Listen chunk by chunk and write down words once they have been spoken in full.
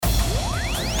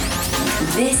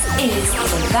This is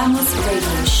the Vamos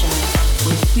Radio Show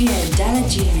with Rio Dela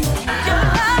Duna.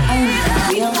 Only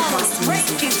real house music.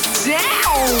 Break it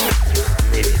down!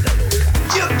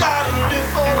 You gotta live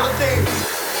for the thing.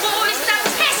 Boy, stop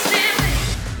testing!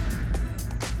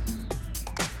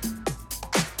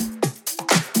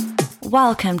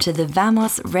 Welcome to the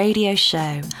Vamos Radio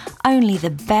Show. Only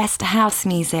the best house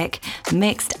music,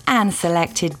 mixed and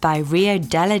selected by Rio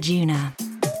Dela Duna.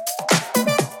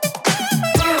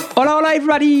 Hola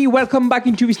everybody, welcome back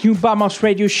into this new Vamos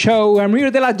Radio Show. I'm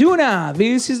Rio Dela Duna.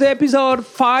 This is the episode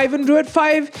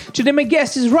 505. Today my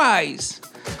guest is R.I.S.E.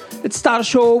 Let's start the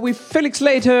show with Felix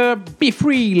Leiter, Be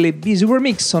Free, Le Bisous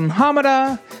remix on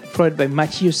ARMADA, followed by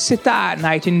Mathieu, Cetta,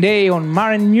 Night&Day on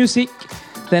Marin music,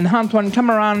 then Antoine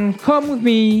Clamaran, Come With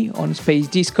Me on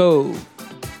SPACEDISCO.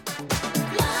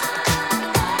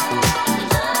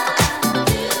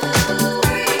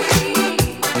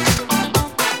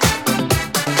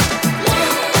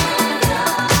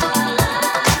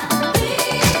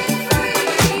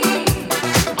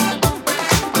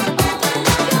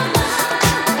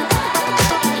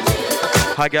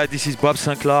 Hi guys, this is Bob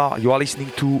Sinclair. You are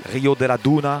listening to Rio Dela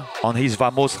Duna on his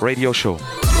Vamos Radio Show.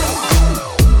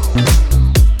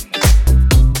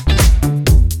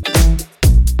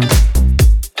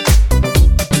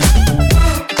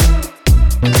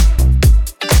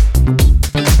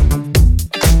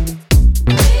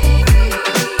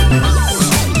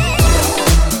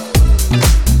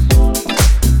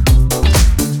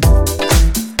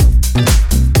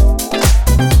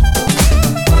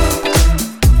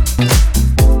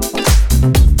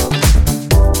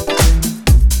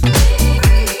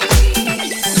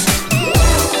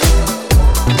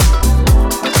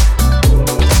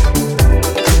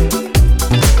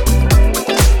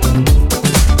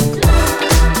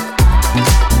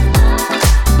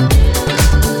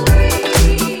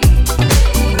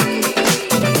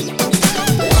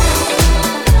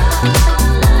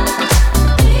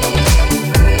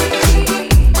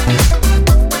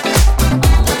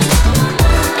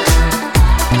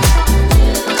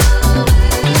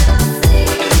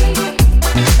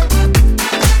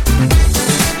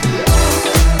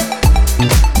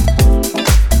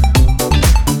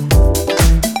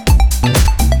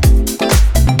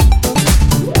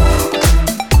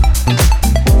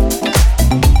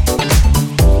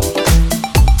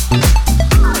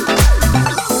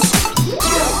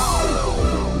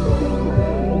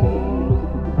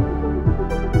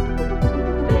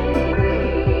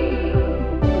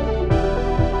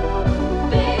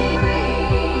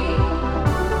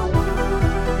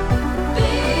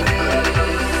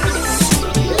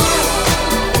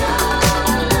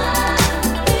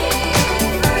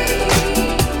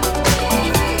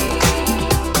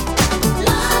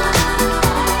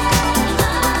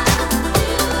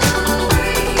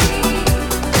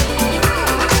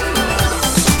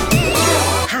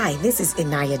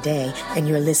 Day, and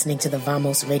you're listening to the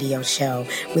Vamos Radio Show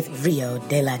with Rio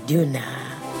Dela Duna.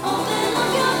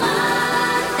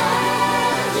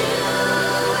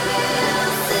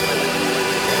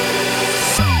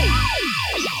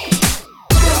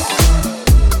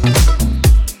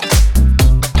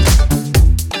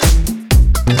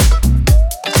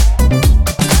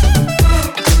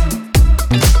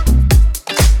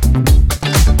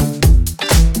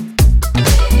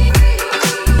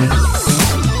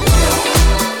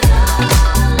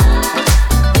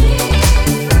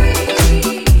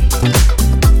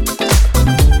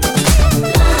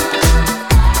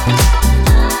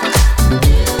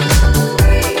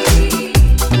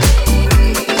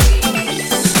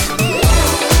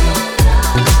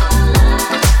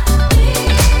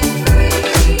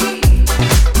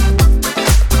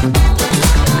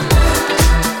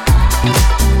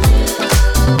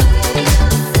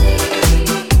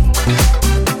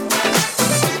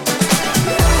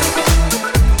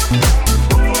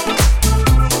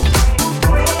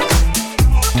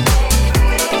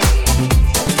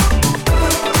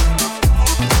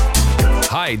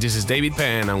 This is David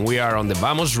Penn, and we are on the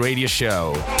Vamos Radio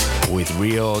Show with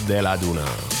Rio Dela Duna.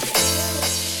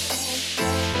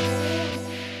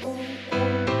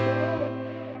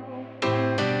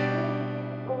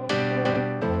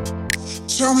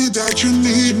 Tell me that you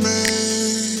need me.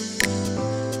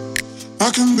 I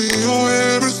can be your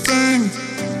everything.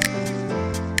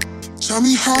 Tell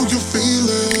me how you're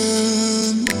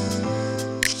feeling.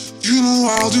 You know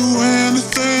I'll do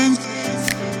anything.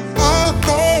 I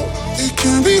know it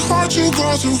can be hard to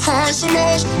go through highs and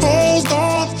lows. Hold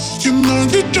on, you know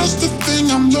you're just the thing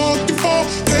I'm looking for.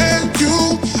 Hey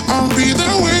you, I'll be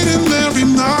there waiting every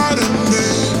night and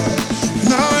day.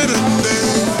 Night and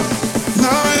day,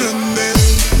 night and day.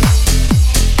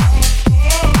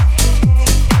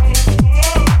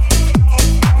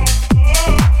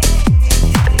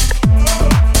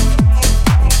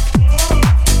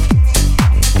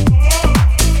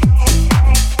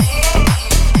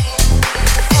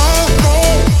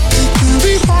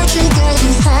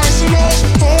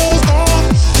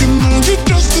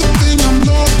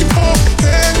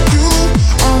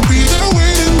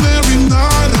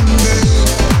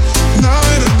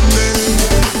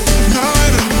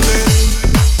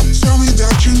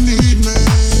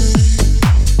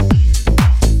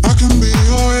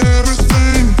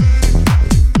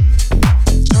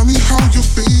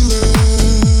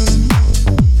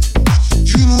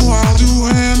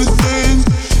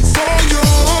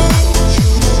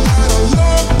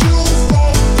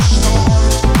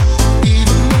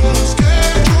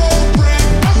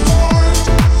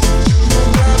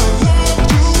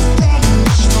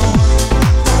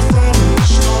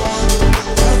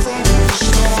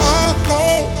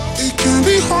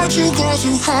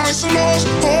 highs and lows.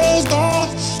 Hold on,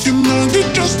 you know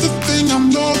you're just the thing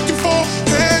I'm looking for.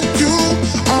 And you,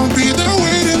 I'll be there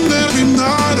waiting every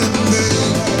night and day,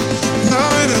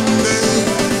 night and day,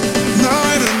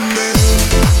 night and day.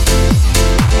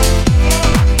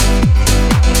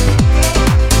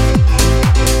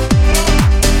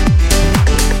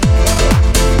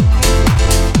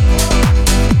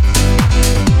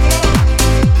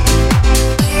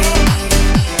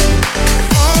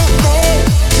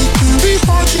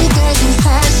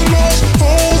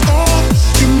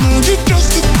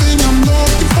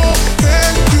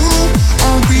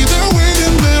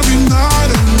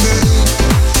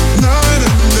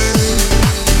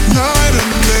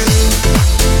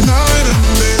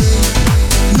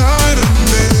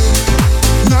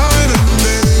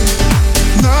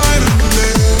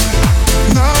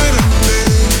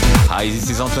 Hi, this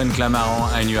is Antoine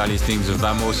Clamaran and you are listening to the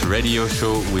Vamos radio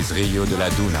show with Rio Dela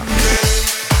Duna.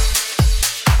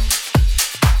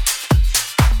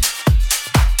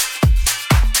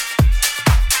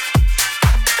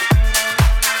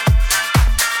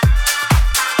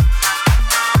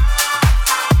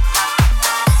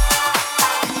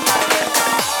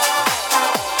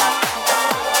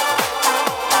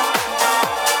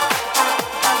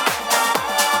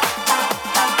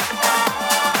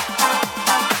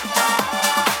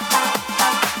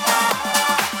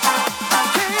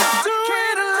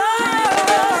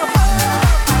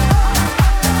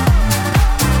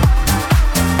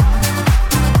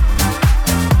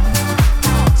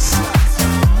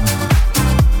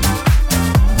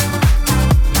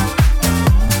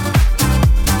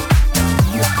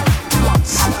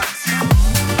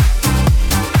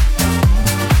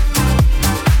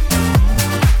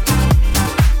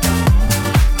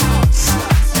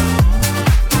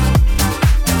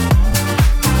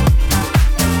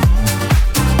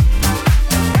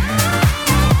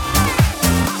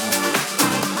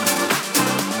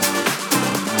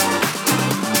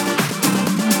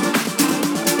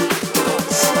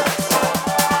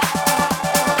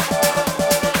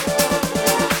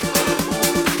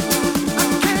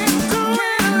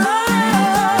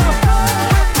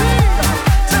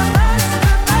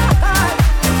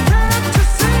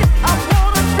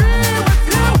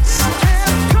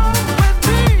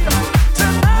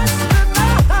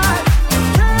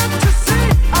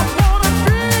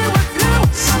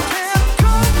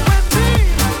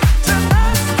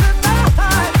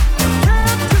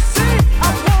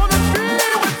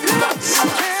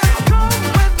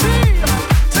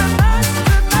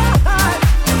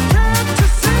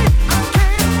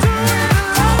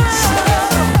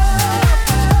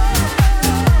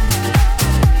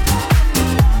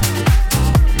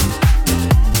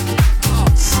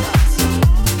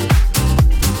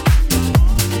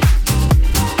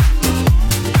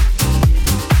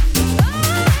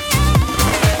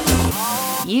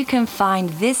 You can find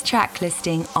this track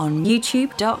listing on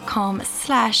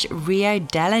youtube.com/Rio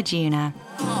Dela Duna.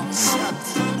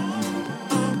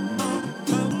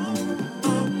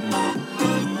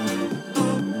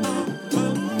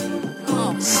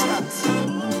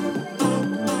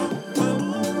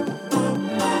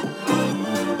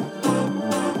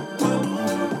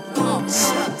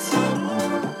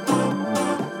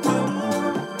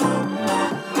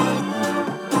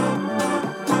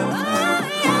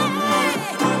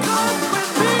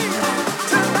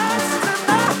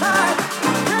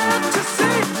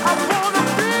 I wanna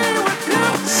be with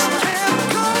you.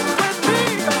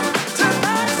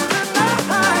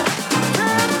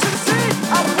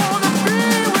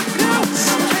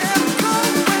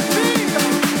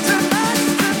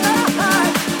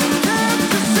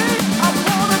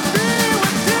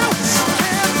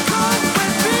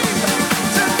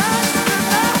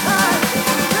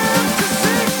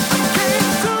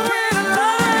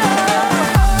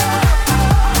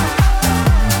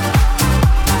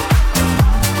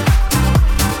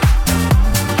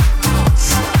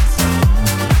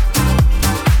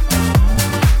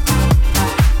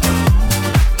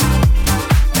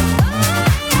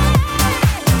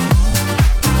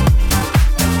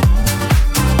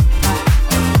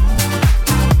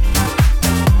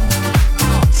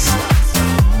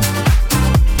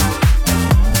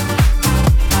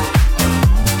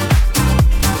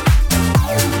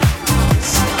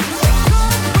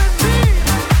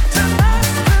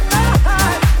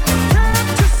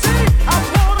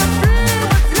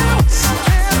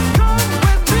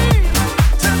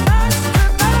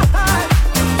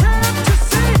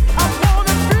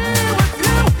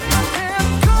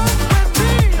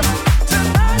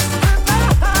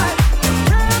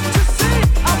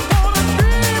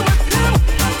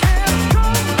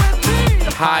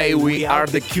 Hi, we are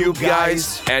the Cube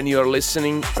Guys, and you're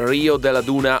listening Rio Dela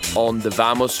Duna on the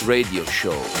Vamos Radio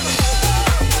Show.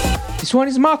 This one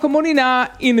is Marco Molina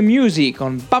in the music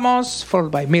on Vamos,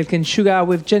 followed by Milk and Sugar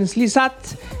with Jens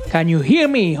Lissat. Can You Hear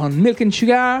Me on Milk and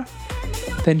Sugar?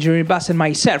 Then Jerry Bass and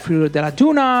myself, Rio Dela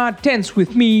Duna, Dance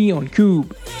With Me on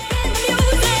Cube.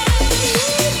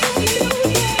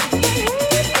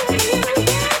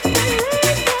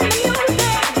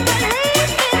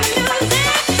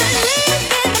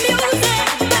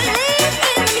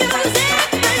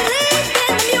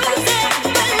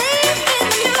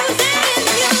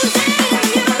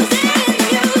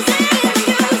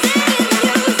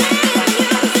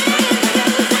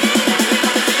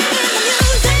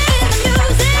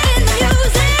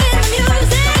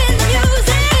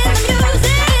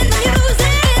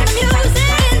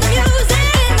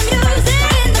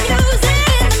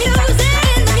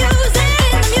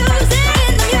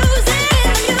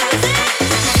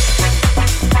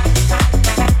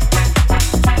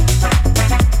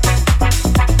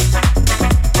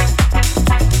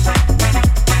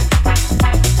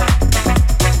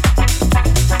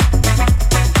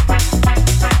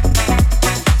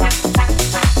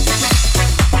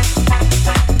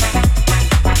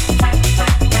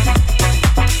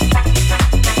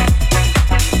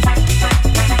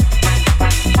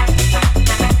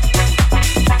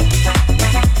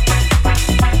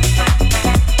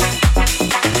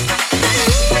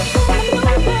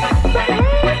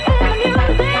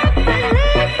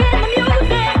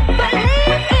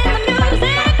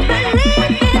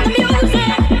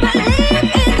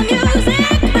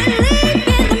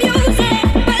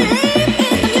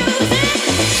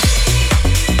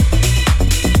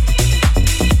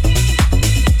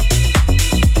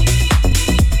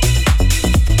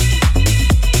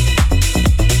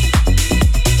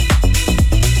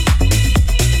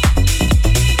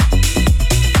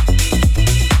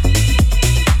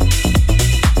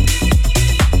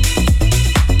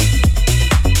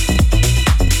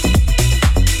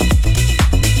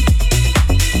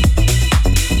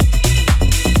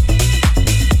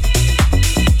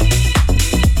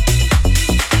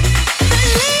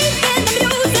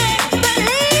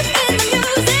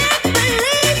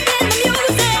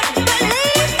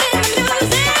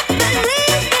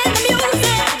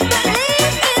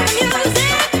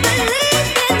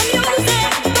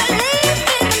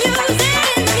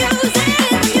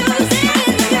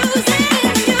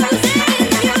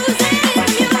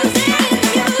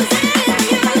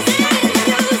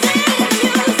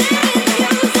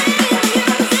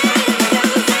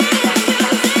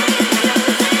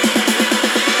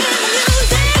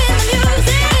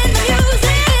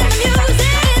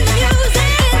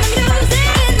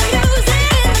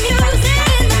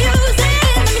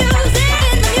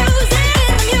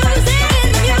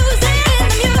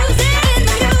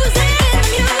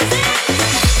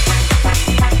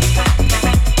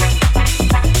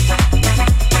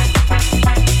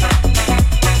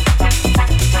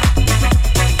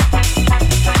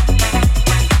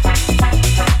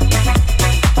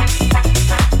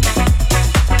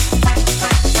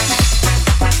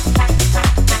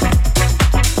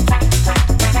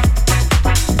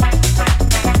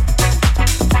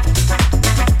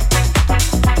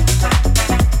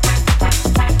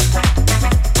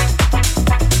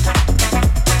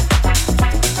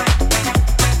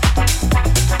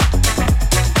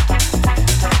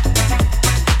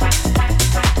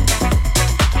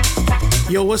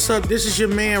 Yo, what's up? This is your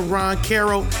man, Ron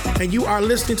Caro, and you are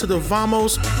listening to the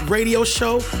Vamos Radio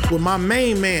Show with my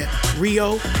main man,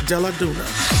 Rio Dela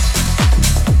Duna.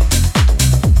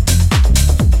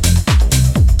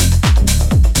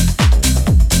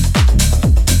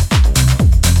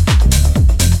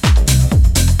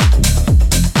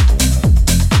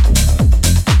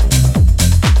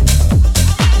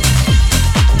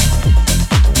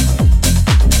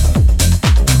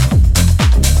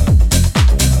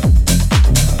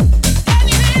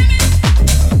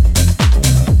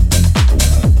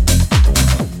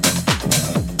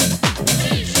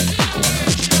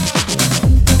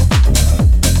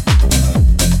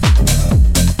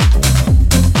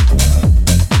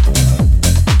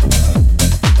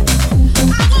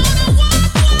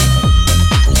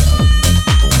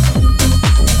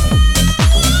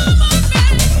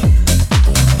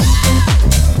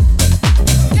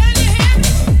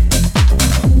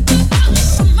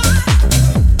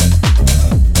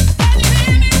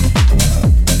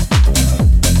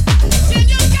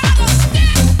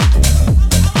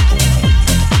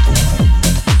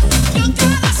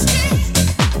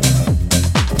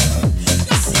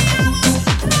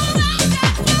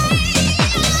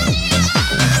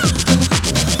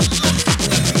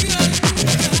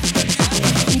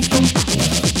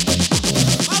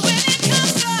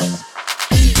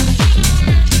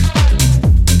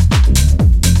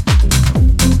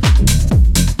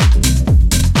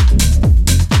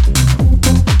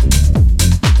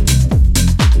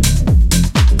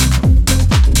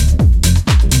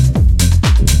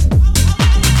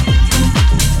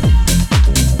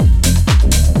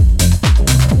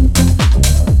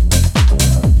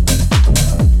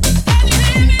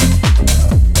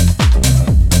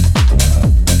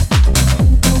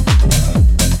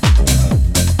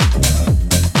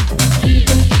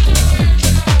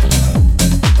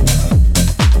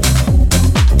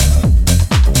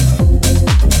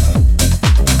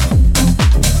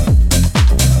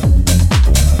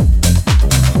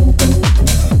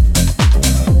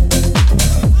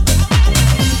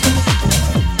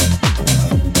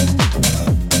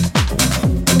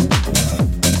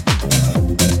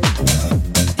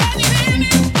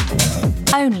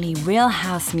 real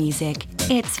house music.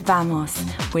 It's Vamos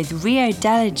with Rio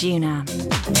Dela Duna.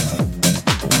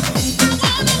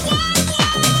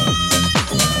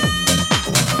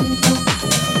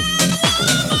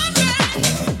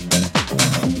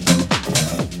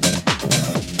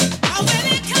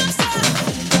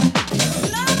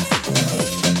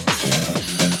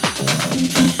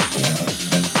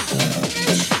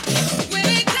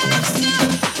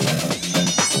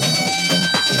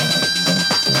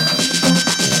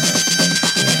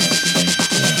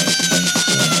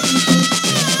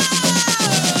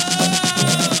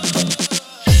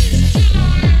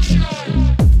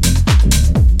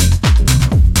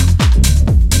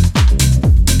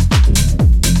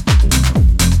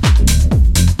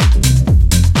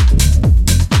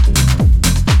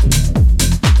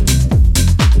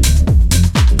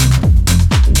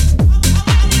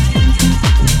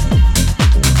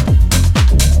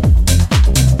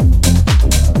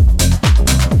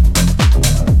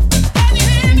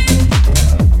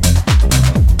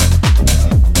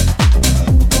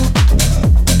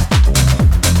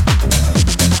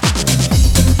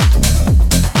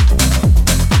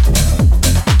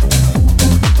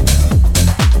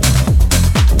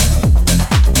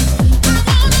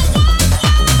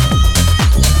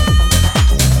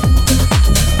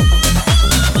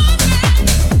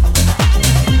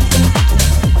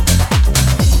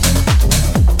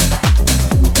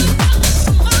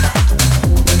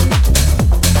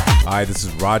 This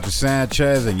is Roger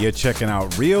Sanchez, and you're checking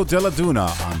out Rio Dela Duna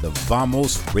on the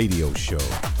Vamos Radio Show.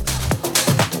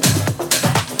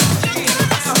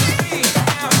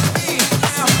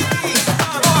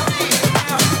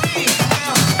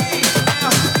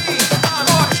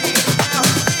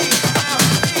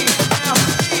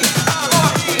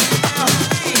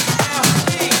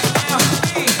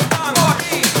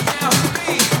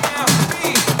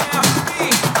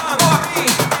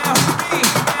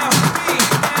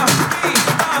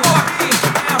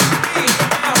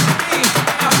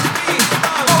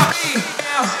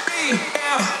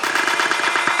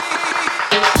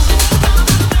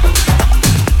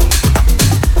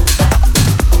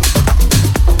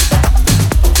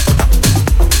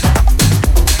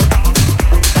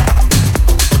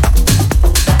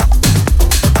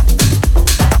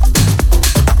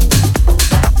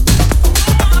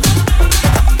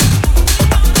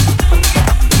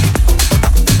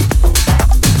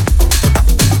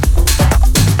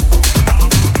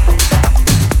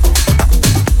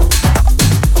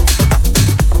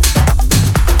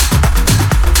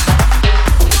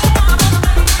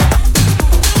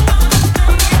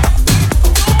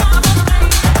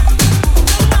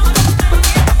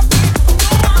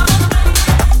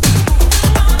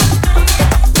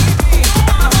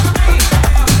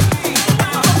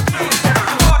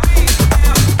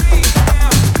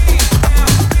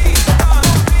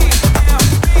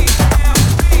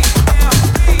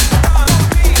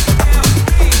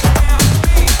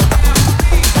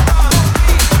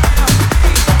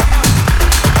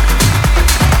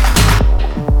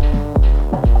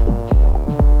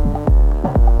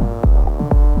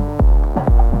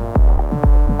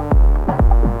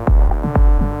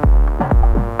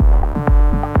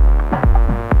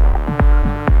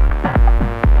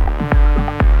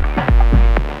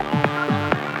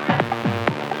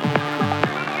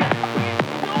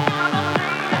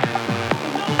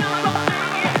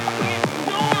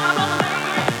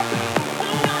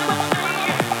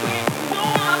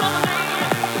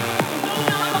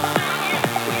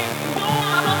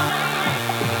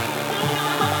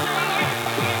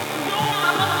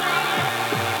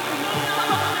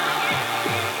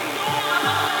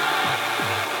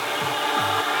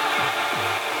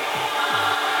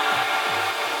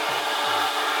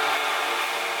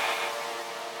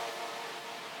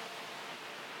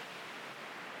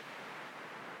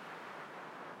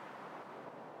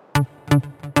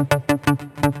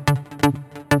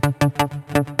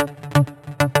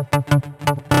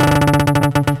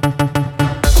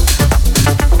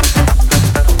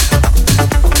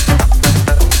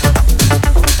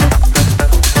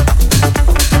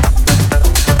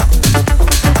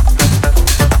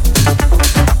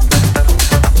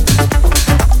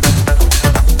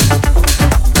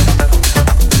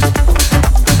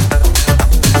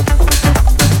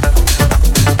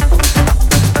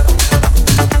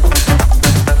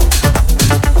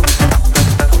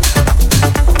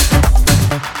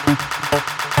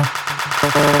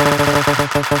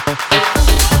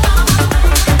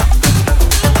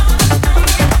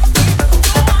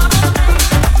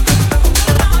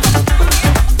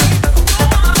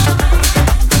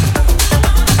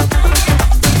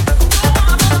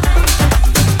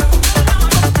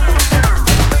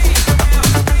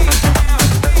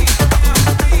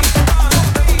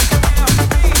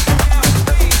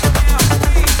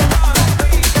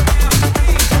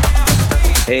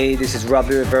 this is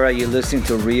Robbie Rivera. You're listening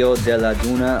to Rio Dela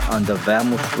Duna on the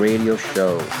Vamos Radio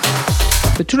Show.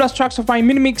 The two last tracks of my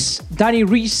mini-mix, Danny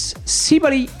Rhys,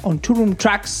 Sibali on TOOLROOM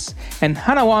TRAX, and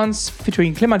Hannah Wans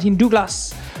featuring Clementine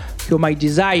Douglas, You're My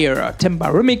Desire, a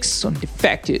Themba remix on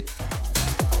Defected.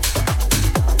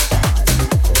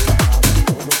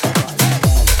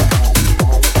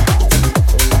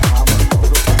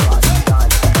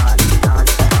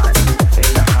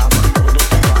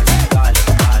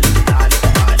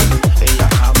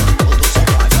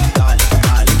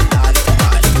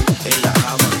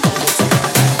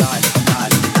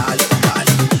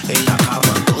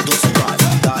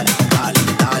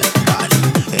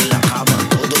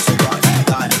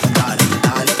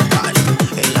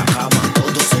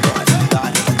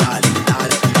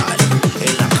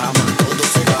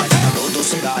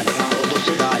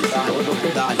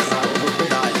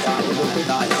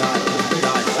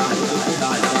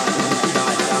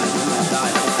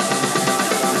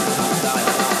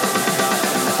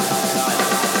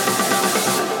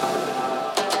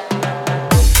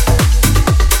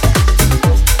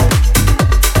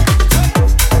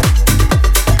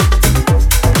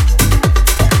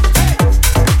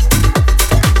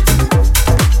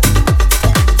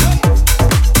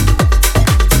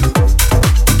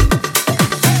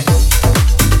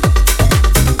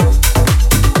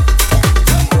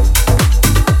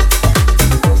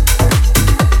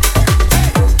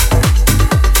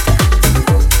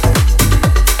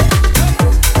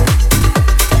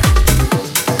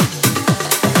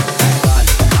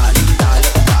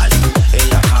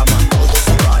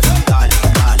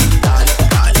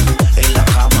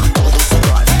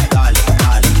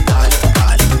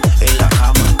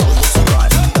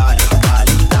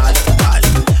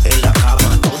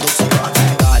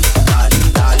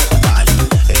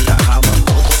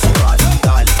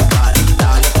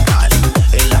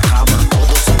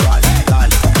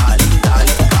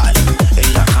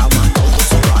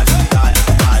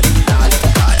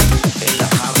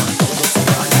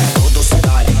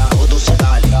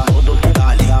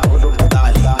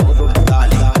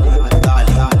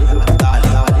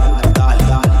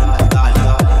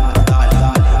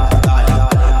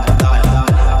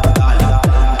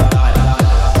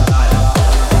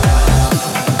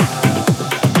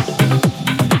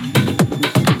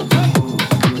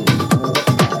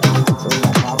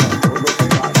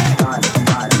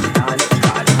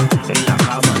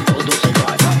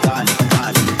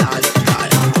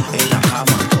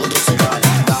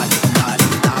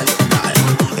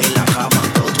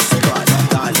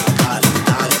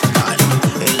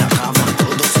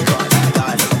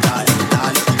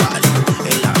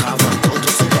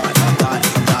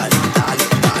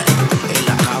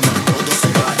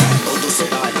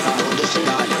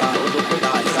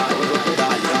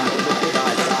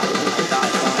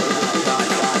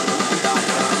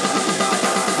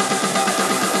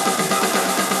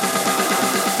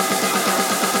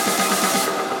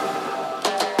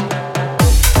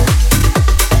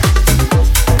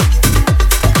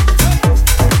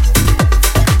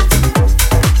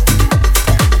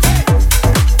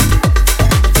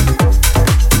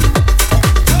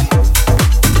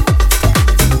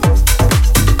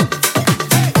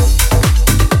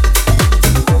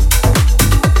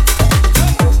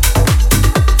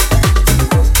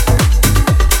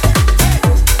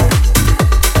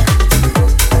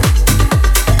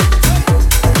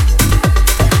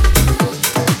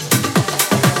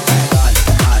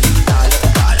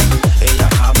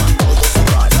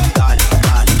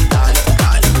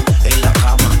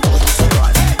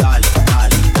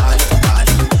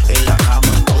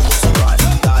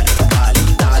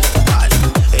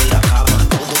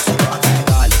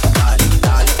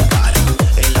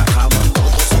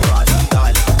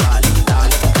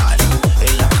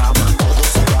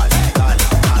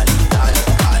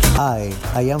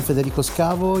 I am Federico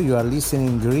Scavo. You are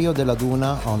listening to Rio Dela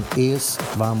Duna on R.I.S.E.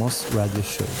 Vamos Radio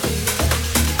Show.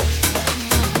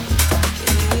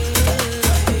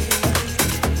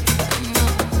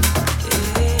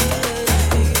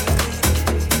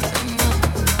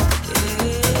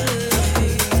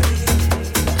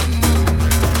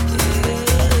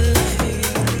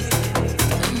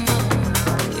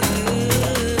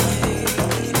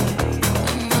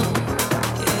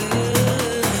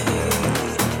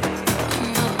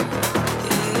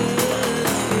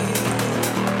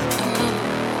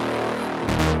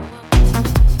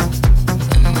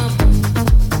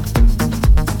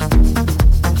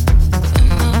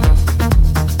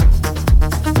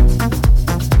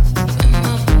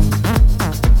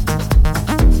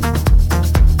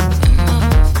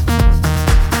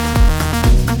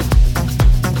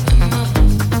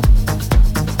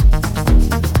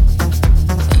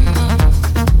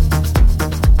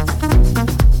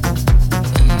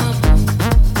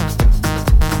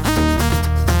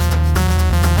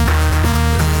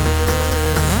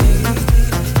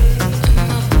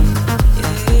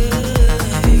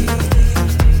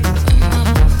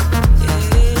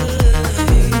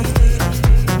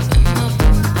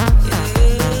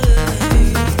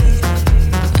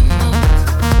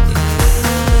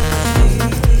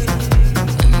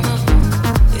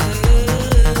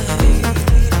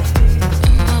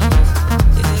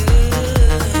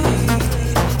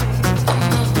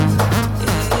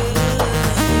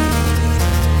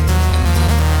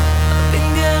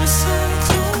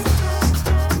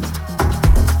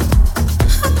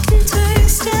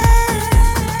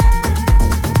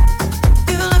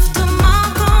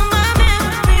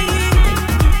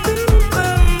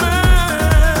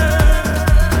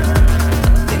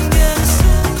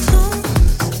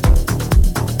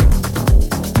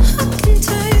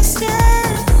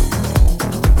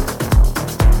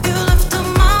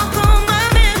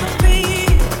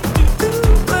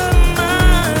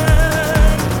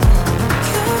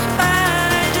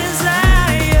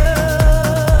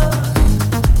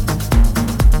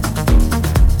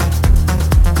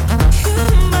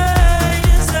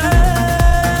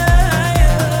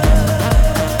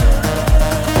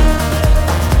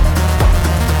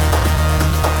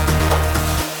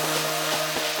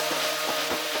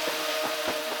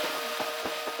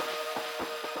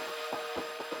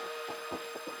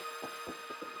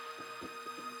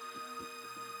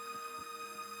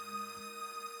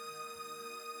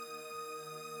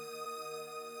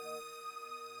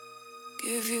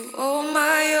 Give you all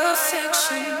my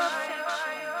affection.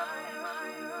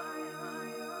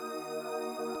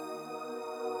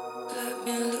 Let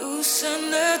me loosen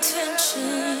the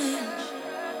tension.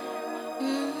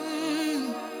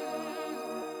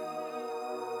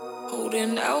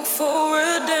 Holding out for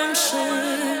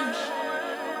redemption.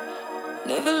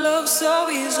 Never loved so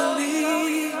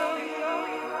easily.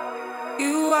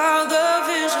 You are the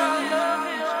vision.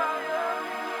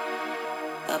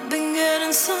 I've been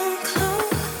getting so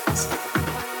close.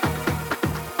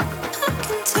 I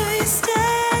can taste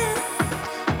it.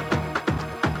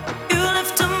 You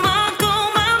left a mark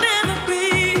on my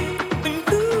memory when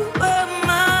you were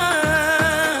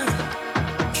mine.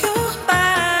 You're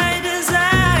my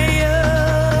desire.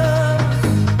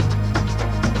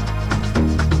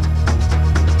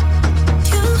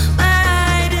 You're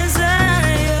my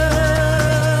desire.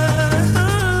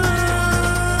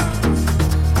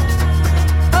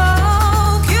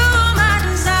 Oh, you're my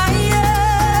desire.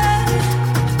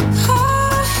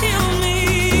 Oh, heal me.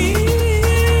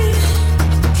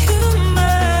 You're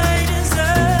my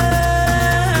desire.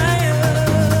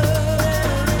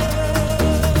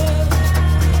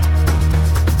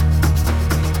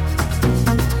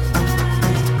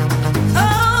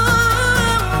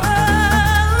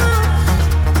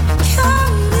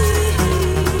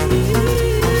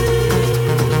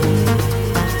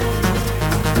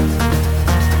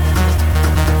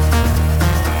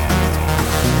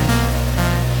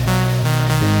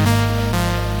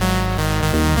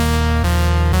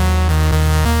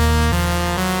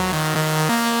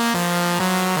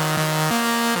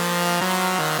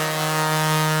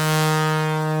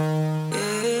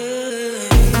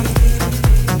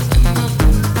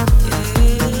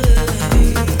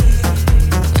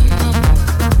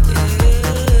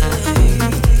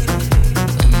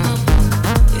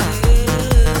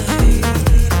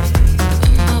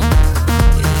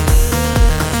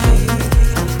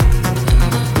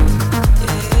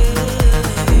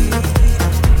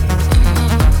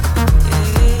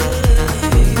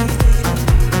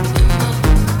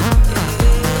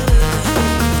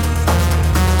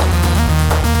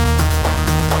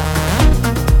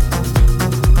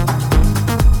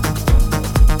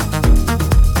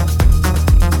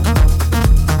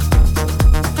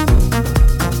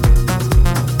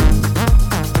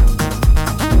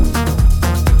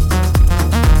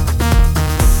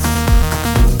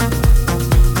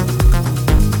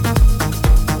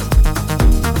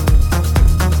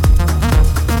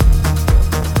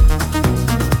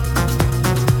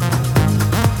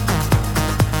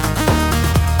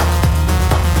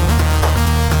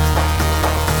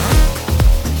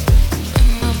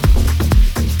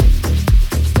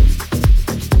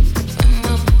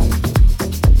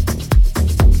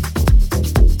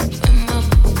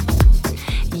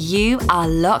 You are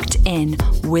locked in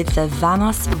with the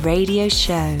Vamos Radio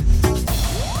Show.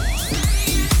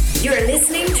 You're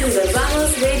listening to the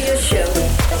Vamos Radio Show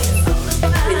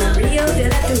with Rio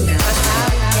Dela Duna.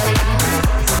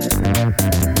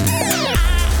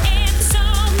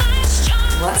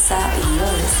 What's up?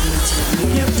 You're listening to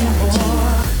Rio Dela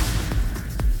Duna.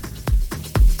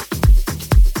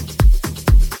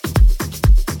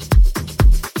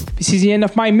 This is the end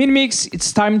of my mini mix.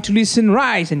 It's time to listen.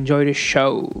 R.I.S.E. Enjoy the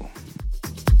show.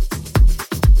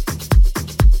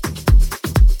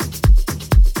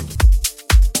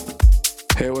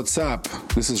 Hey, what's up?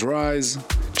 This is R.I.S.E.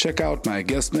 Check out my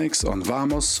guest mix on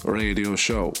Vamos Radio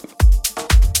Show.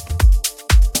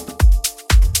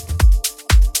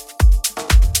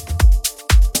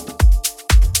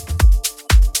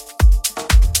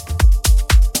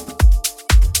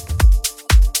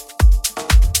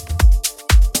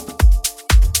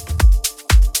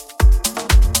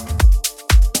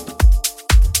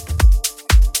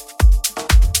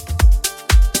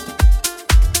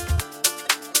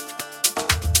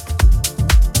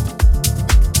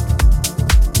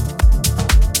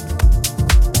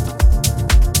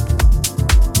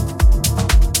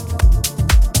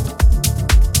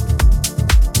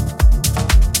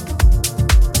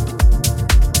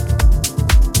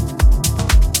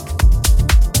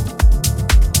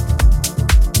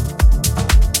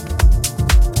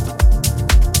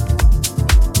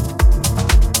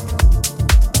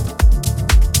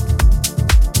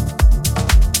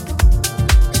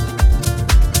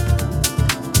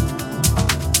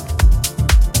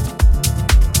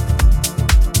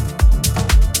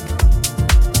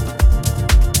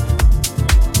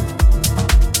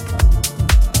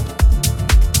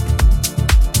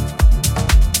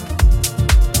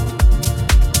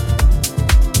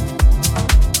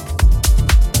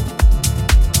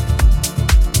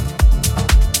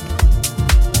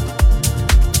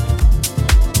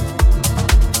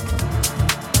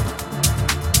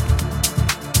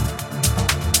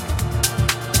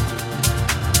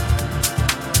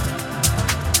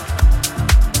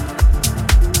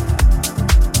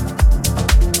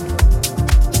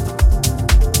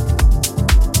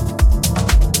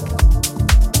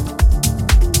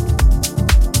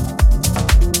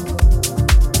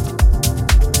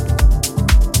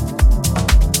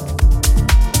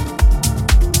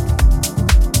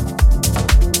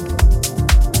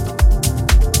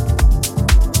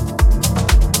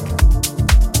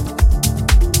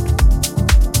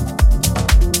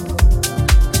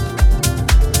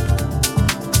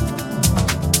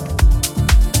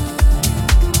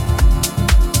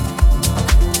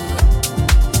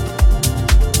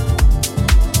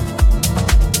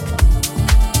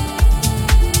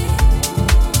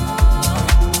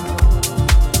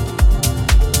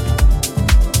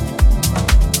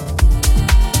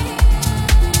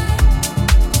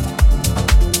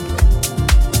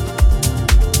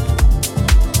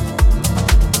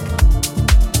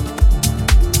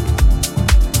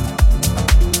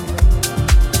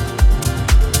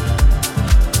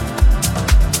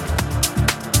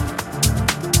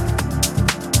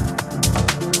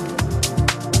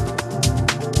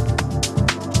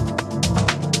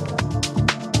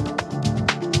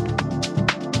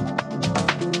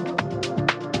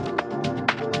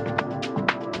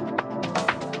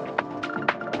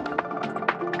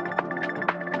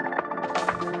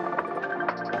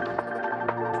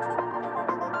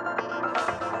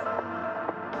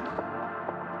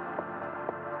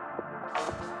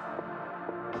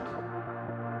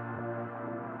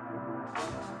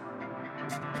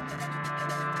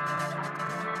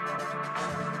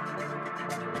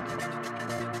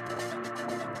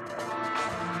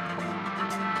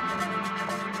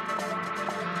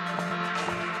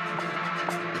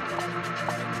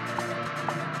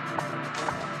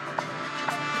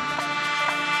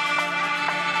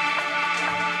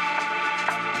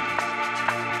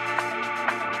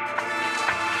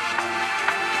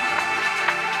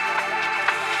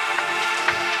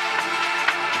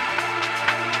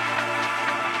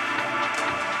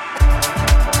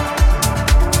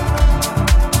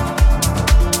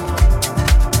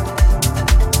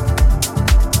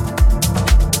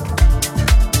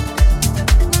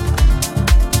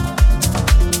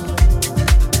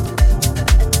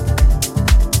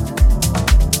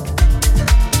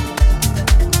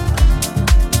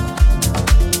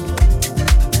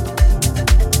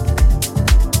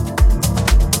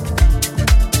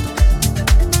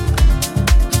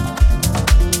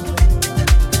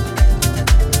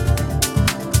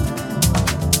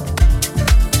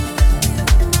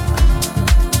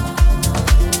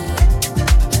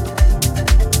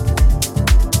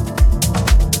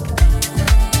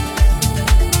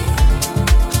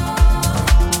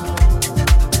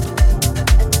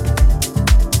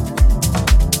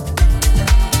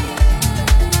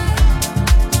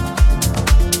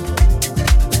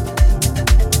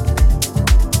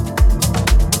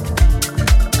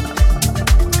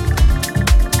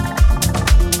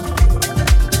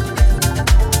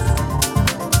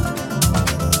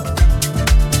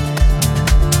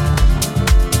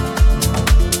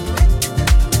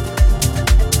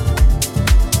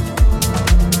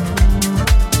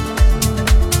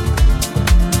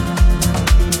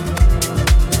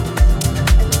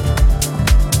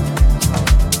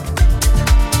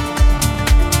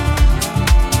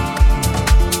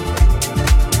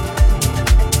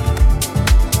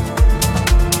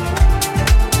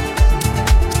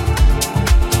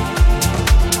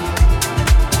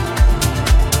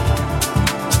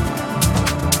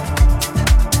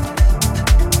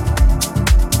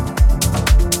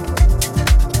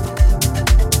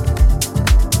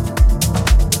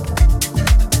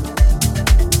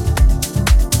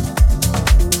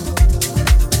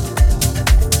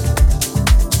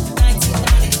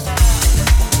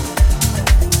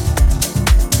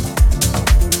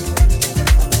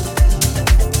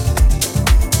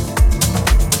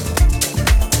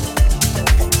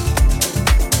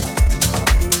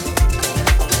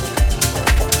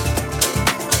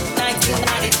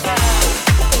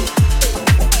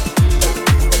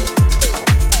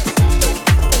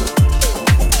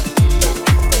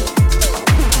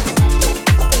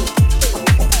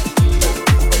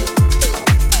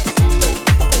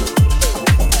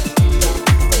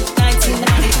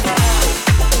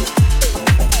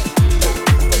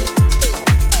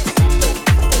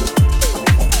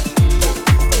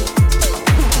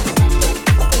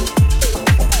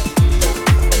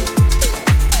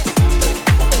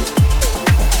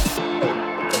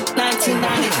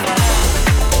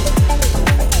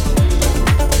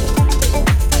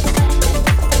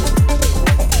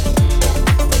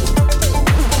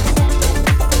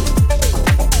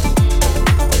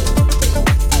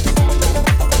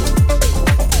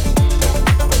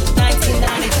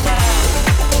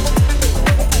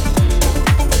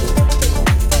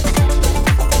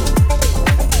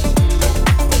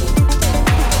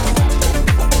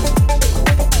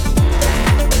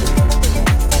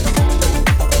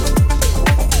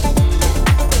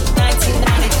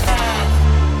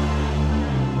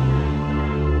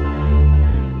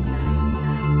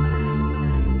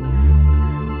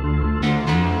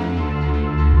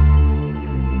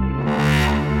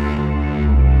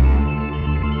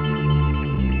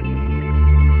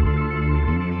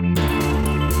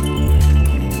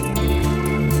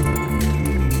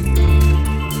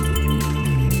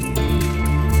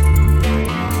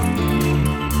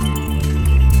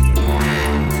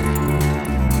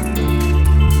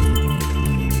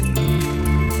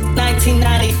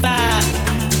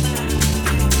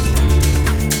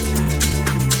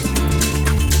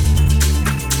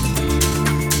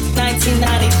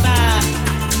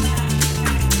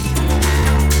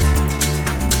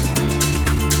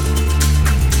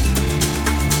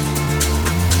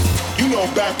 know,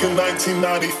 back in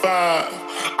 1995,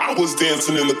 I was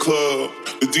dancing in the club.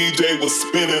 The DJ was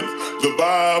spinning. The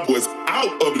vibe was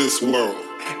out of this world.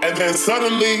 And then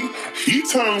suddenly, he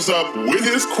turns up with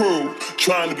his crew,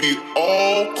 trying to be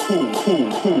all cool.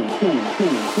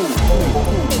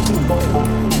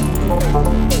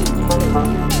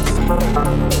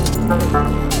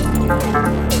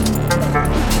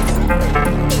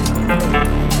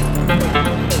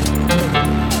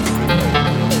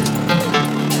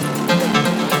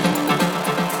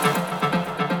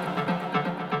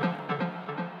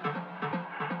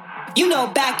 You know,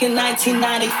 back in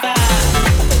 1995.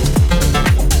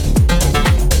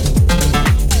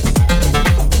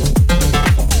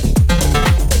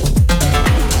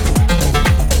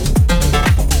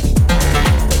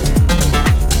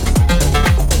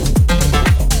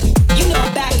 You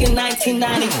know, back in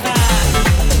 1995.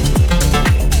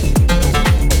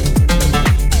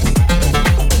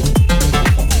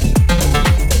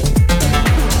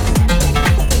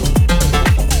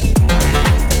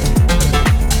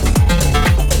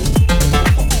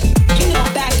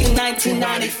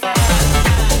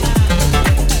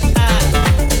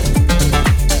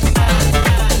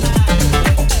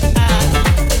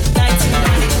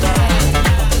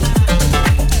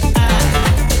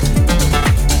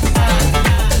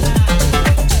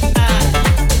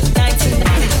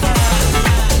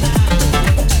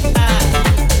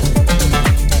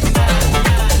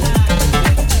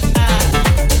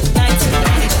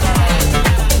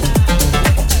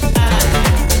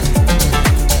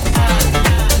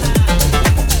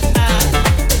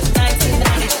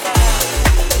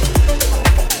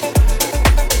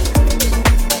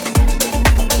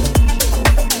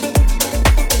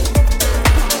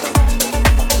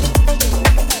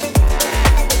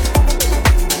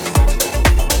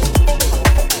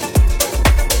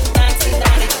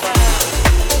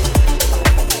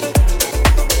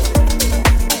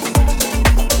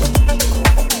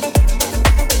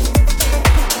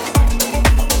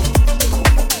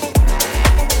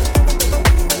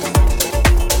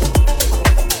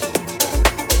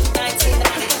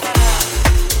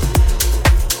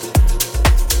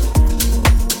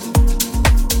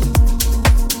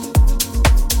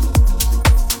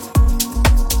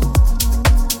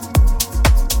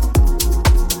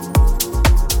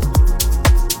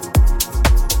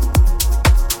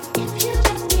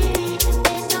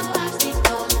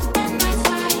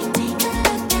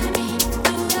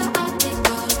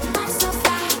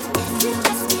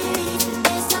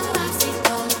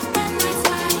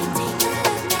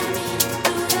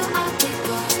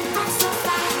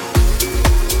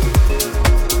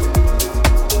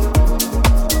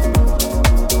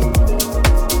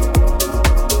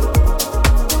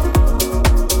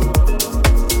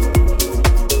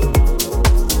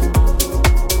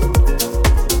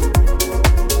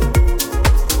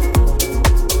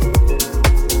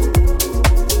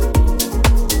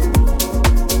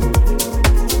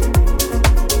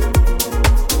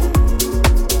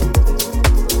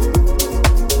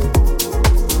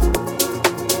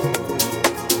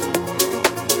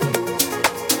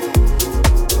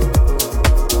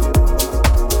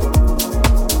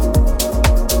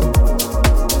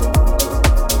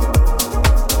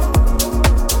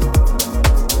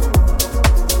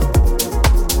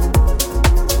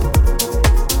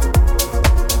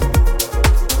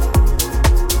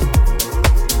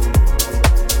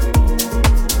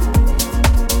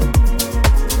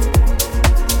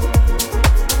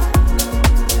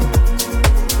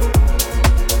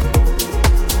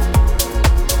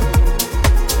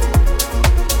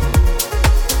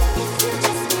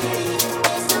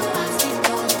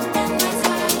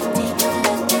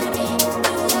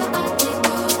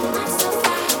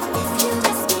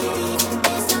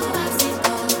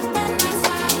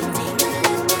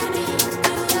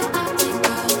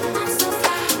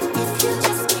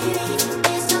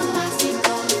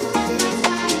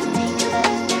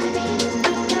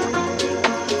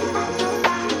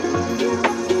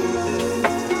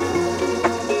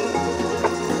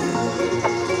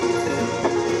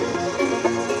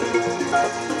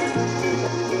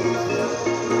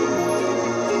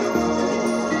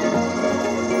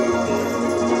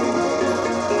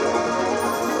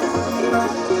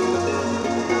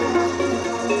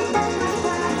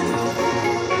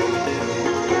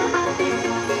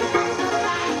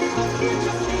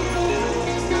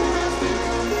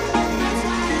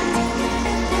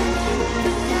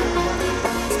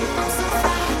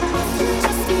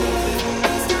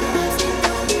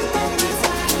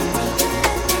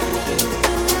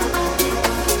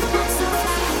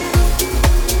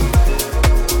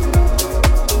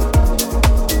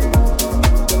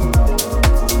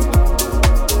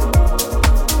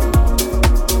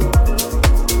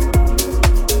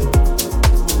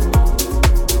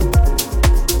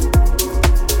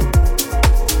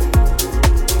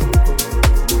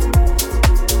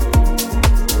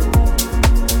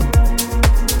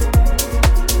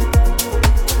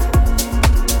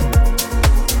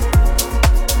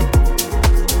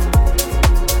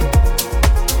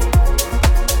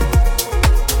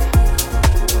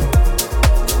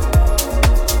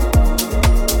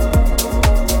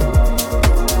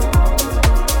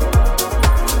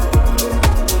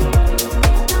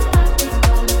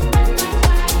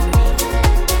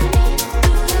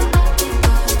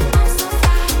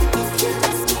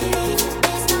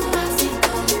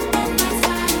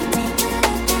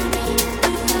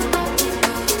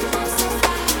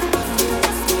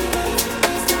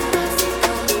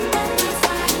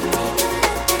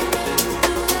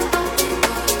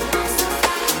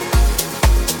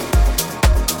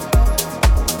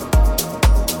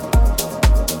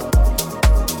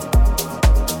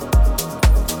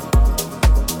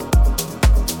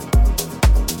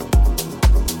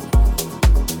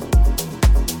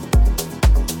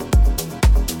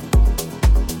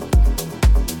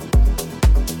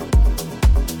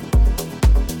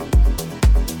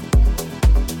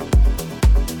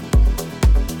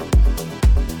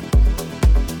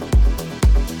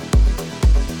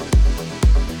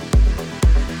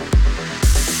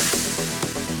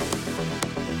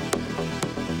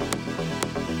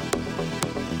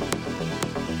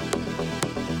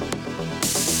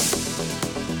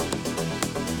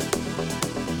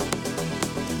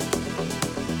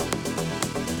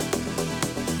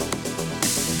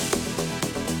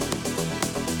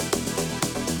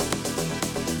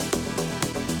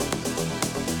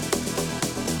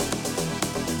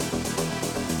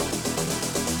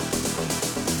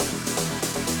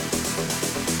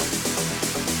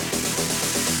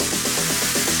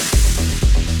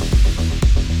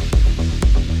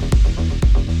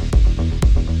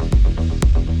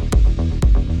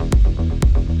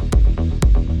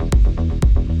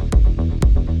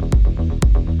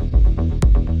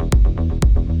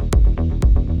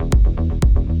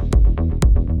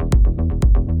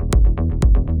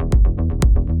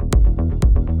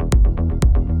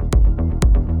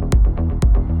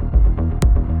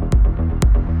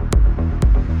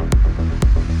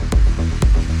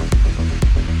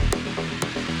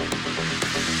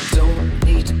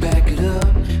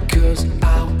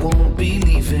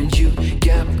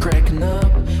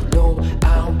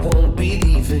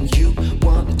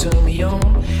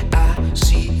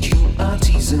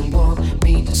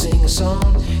 sing a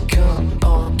song. Come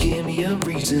on, give me a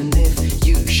reason. If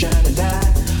you shine a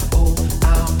light, oh,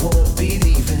 I won't be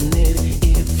leaving. If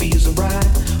it feels alright,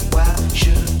 why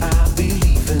should I be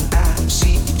leaving? I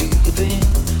see you do your thing.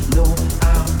 No,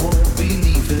 I won't be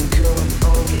leaving. Come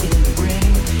on, get in the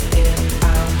ring, and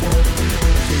I won't be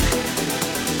leaving.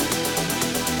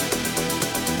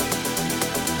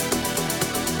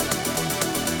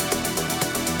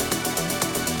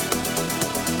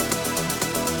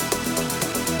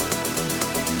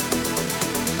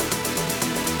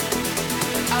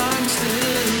 I'm still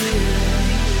here.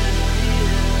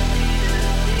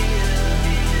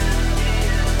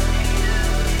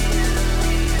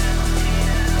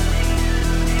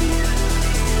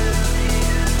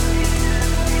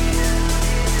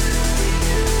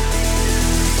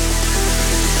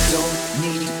 Don't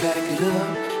need to back it up,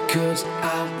 'cause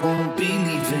I won't be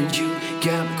leaving. You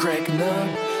got me cracking up.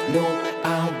 No,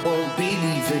 I won't be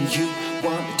leaving. You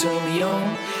want to turn me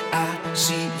on? I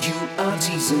see you are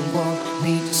teasing. Want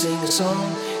me to sing a song?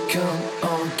 Come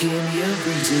on, give me a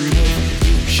reason. If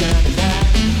you shine a light,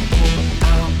 oh,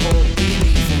 I won't be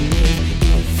leaving.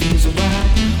 If it feels alright,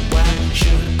 why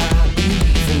should I be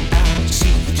leaving? I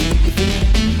see you do your thing.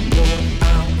 No,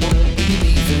 I won't be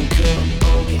leaving. Come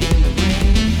on, get in the ring,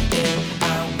 and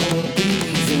I won't be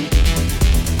leaving.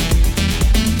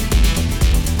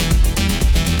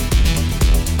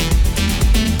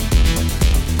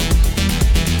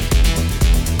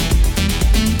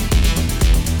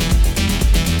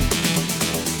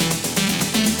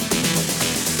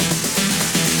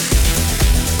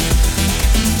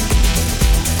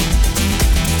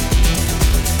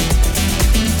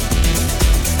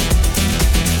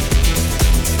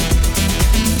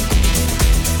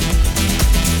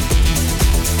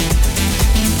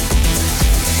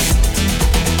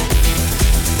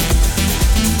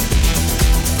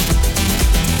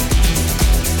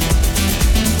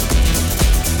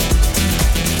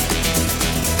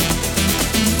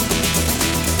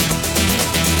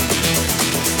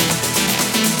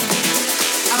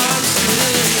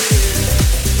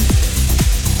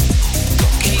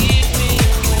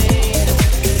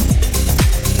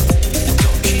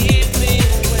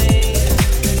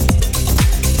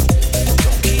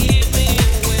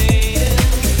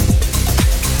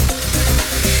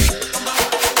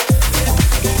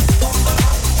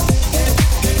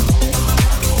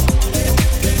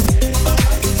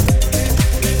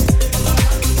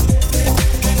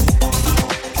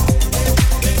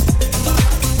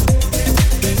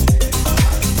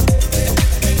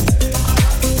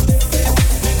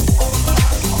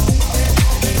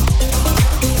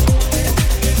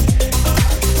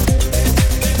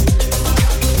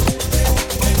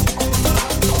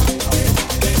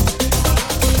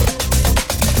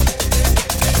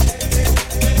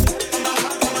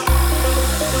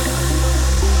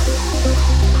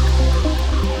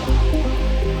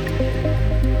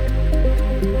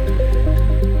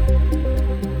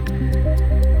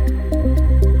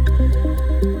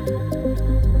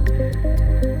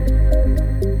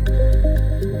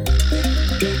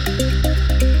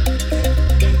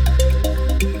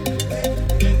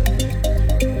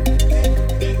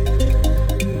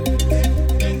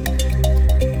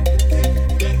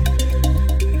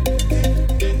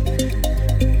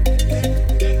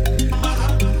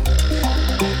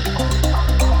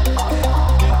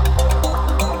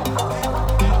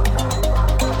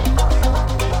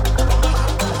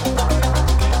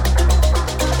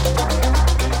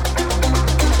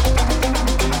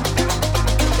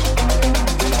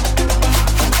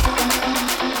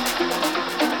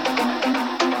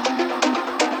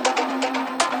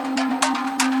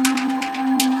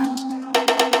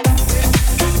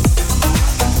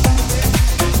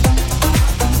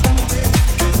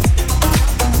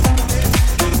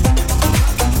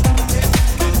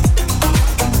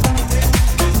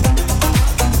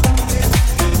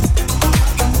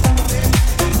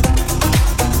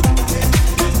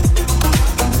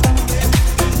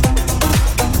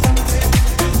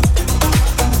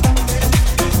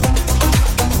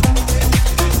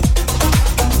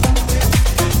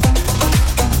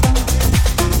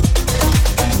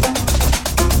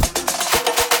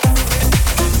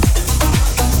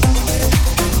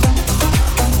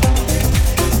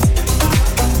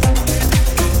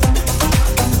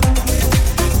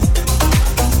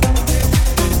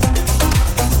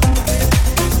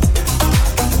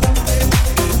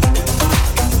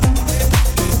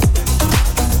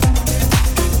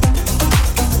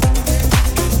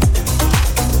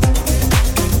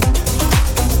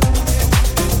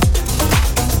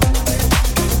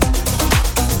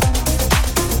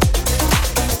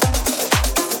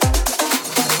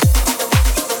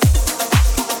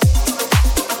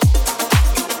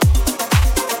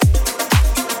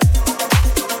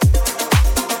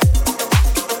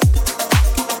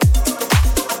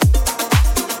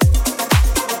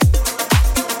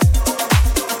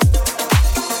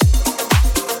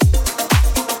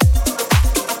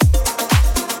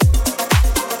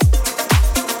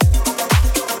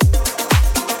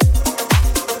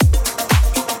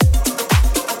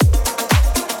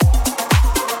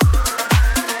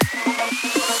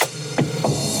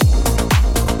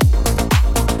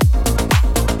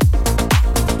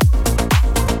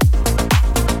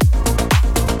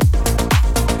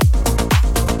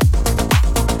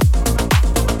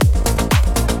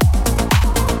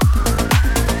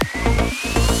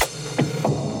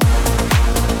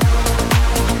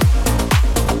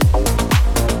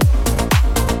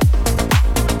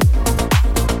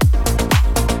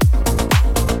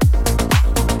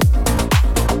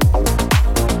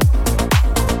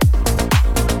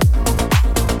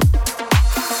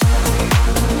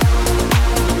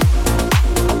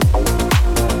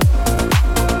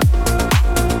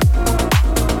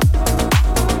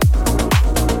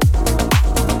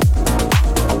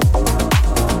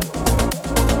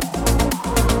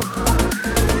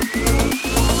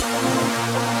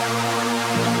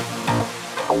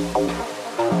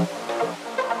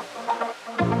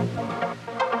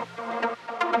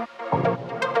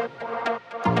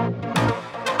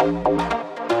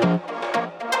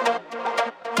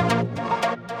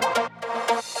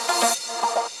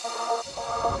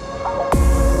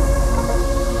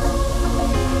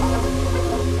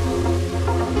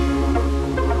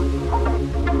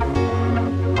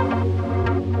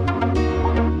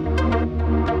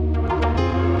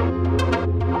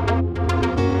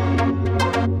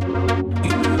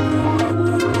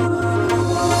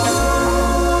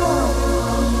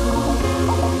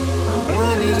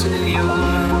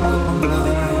 your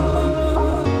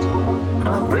blood.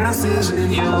 My breath is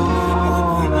in your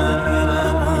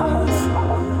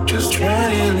mouth. Just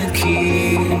trying to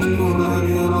keep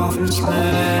you off and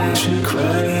smashing,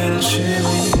 crashing.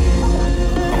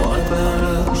 What about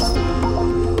us?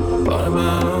 What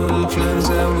about all the plans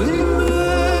that we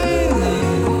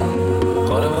made?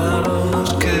 What about all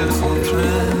those careful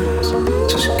plans?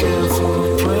 Just careful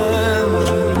plans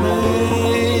we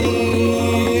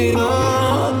made.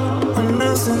 Oh, and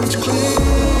nothing's clear.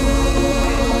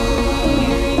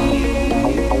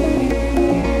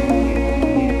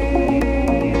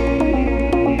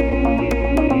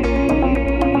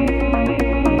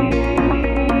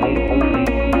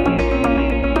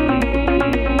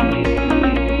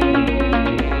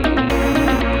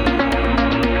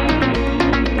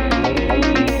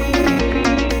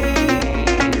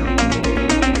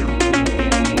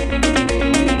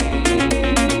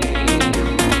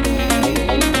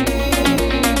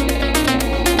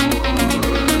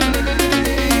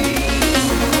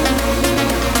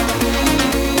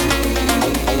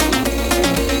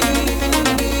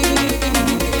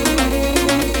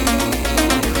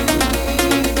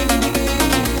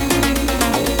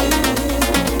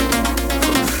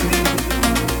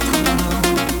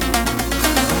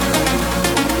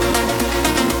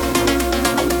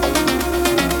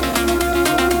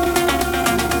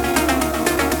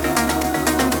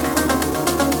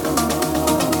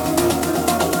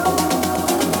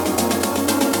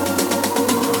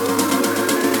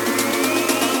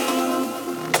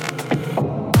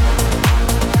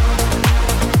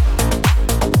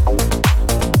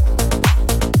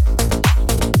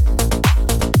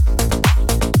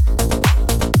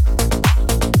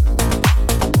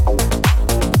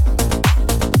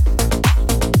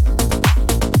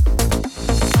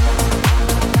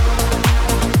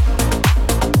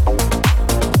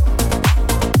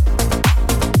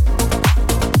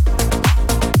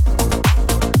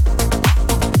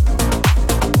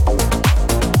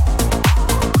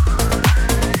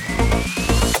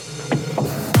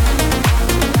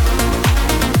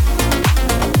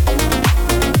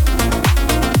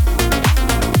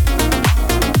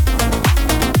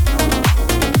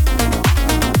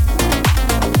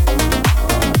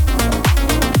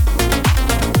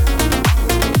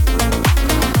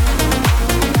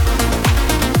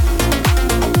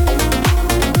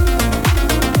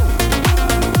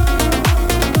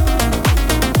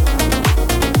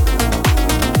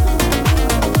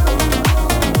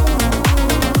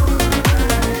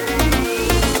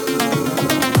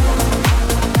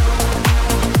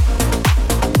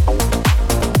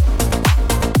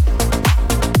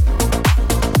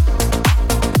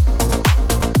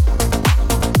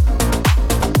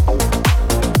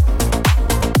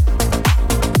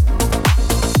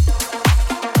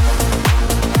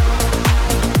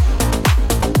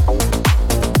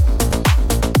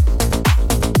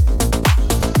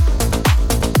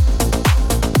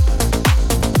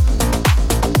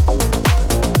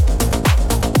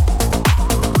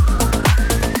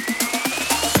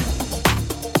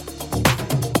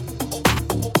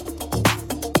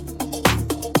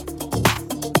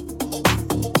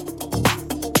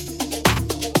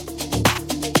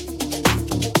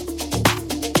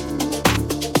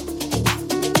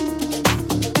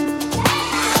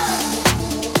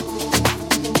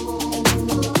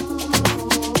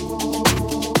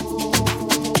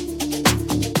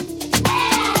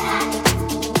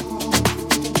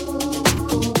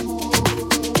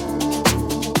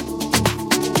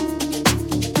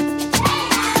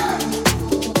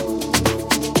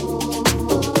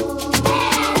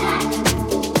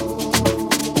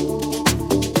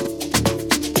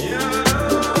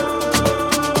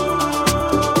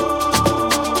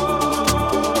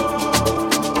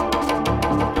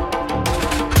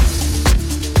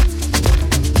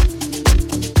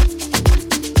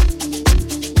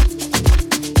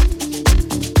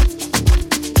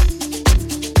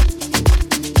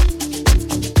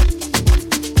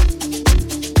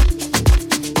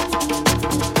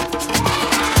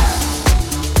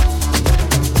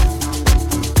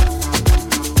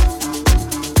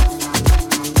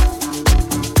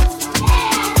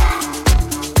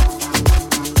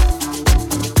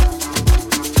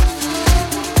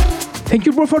 Thank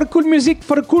you, bro, for the cool music,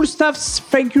 for the cool stuffs.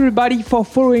 Thank you, everybody, for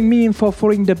following me and for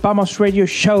following the Vamos Radio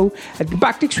Show. I'll be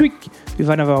back next week with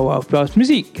another hour of house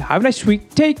music. Have a nice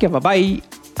week. Take care. Bye-bye.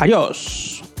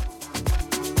 Adios.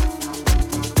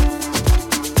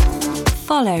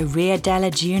 Follow Rio Dela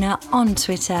Duna on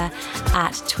Twitter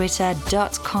at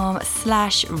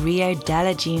twitter.com/Rio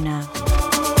Dela Duna.